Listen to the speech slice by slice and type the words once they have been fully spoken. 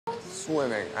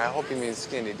swimming. I hope he means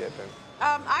skinny dipping.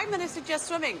 I'm going to suggest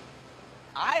swimming.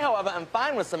 I, however, am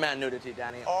fine with some man nudity,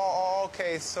 Danny. Oh,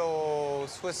 okay, so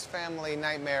Swiss Family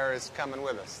Nightmare is coming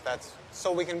with us. That's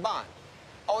so we can bond.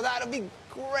 Oh, that'll be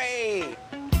great.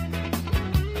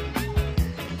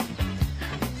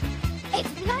 It's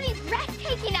bloody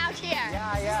breathtaking out here.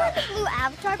 Yeah. Is this where the blue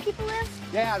avatar people live?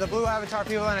 Yeah, the blue avatar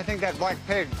people, and I think that black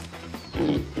pig.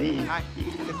 Hi.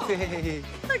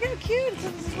 Look how cute.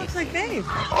 This looks like Babe.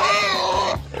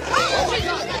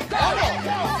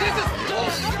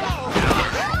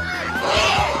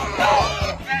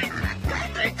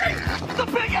 The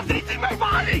pig is eating my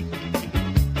body!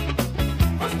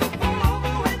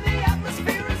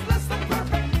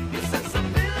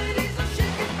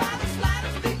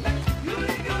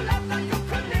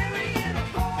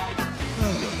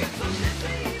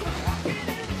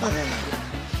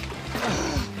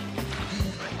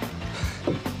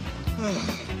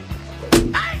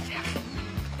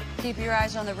 Keep your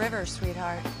eyes on the river,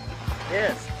 sweetheart.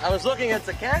 Yes, I was looking at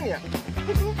the canyon.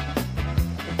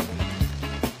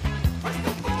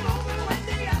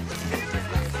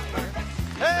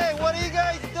 Hey, what are you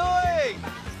guys doing?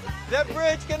 That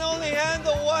bridge can only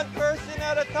handle one person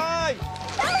at a time.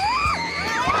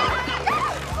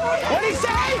 What'd he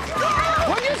say?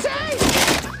 What'd you say?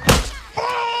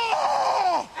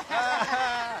 Oh!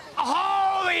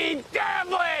 Holy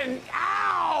Devlin!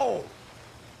 Ow!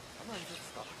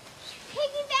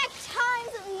 Piggyback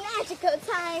times of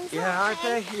magical times. Yeah, aren't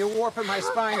they? You're warping my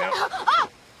spine out. Oh!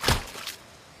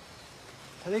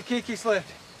 I think Kiki slipped.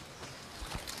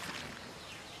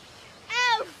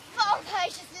 Oh, Father, I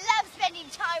just love spending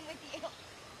time with you.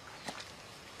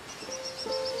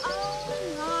 Oh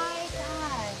my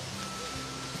God.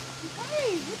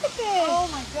 Hey, look at this. Oh,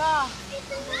 my God. It's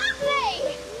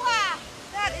lovely. Wow,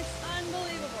 that is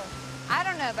unbelievable. I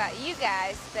don't know about you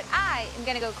guys, but I am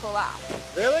gonna go cool off.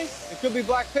 Really? There could be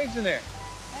black pigs in there.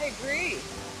 I agree.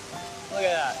 Look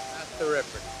at that. That's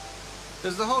terrific.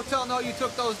 Does the hotel know you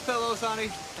took those pillows, honey?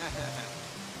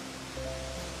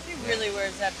 She really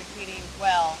wears that bikini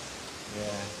well. Yeah.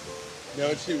 You know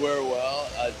what she wear well?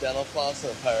 A dental floss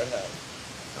and a pirate hat.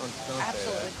 Don't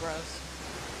Absolutely gross.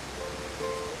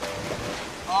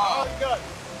 Oh, good.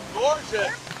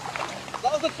 Gorgeous.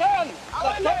 That was a 10.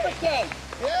 That's a perfect 10.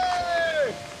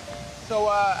 Yay! So,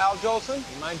 Al Jolson,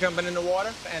 you mind jumping in the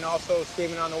water and also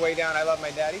screaming on the way down, "I love my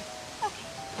daddy"?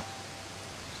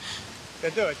 Yeah,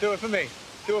 do it. Do it for me.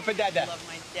 Do it for Dada. I love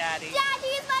my daddy. Daddy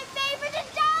is my favorite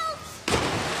adult.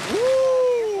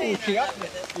 Woo! She up upped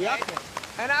with it. this, She right? upped it.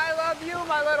 And I love you,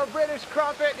 my little British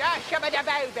crumpet. Ah,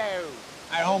 shabba-dabba-doo.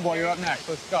 All right, homeboy, you're up next.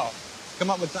 Let's go. Come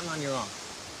up with something on your own.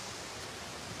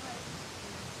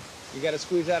 You got to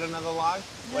squeeze out another log?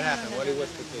 What happened? What did he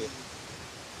whisper to you?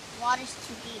 Water's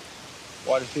too deep.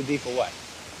 Water's too deep for what?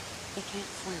 He can't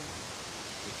swim.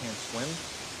 You can't swim?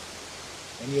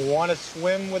 And you want to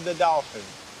swim with the dolphins.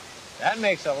 That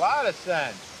makes a lot of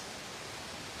sense.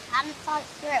 Haven't thought it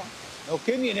through. No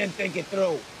kidding, you didn't think it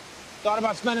through. Thought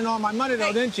about spending all my money,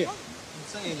 though, didn't you? oh.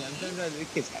 I'm saying that. The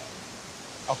kids have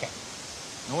it. Okay.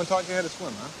 No one taught you how to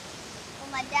swim, huh?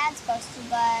 Well, my dad's supposed to,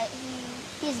 but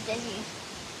he's busy.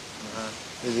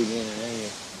 Busy being an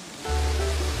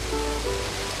idiot.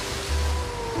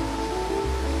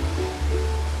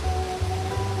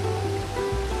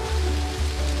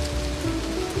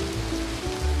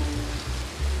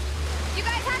 You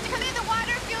guys have to come in. The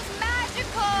water feels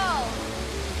magical.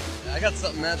 I got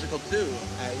something magical, too.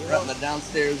 You Right in the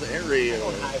downstairs area.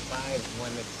 don't high five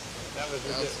when it's... That was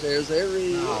Downstairs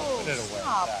area. No, put it away.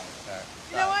 Stop. Sorry.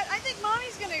 You know what? I think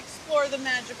Mommy's going to explore the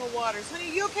magical waters.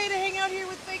 Honey, you okay to hang out here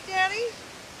with Big Daddy?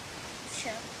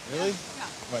 Sure. Really?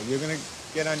 Yeah. What, you're going to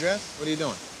get undressed? What are you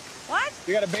doing? What?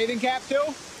 You got a bathing cap, too?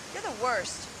 You're the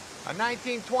worst. A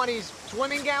 1920s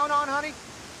swimming gown on, honey?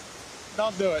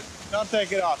 Don't do it. Don't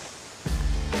take it off.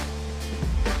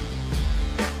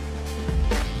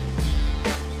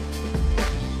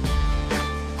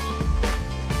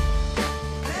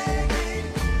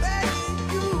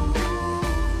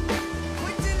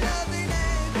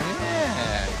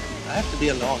 I have to be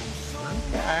alone.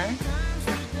 Okay.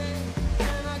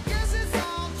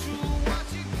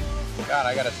 God,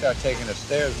 I gotta start taking the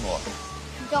stairs more.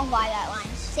 Don't buy that line.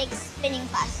 Take spinning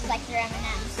classes like your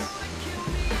M&Ms.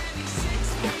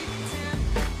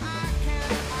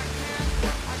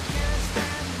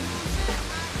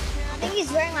 I think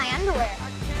he's wearing my underwear.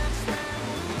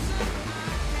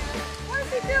 What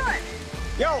is he doing?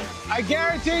 Yo, I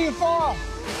guarantee you fall.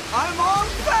 I'm all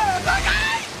set!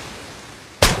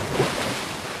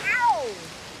 Ow!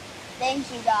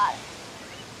 Thank you, God.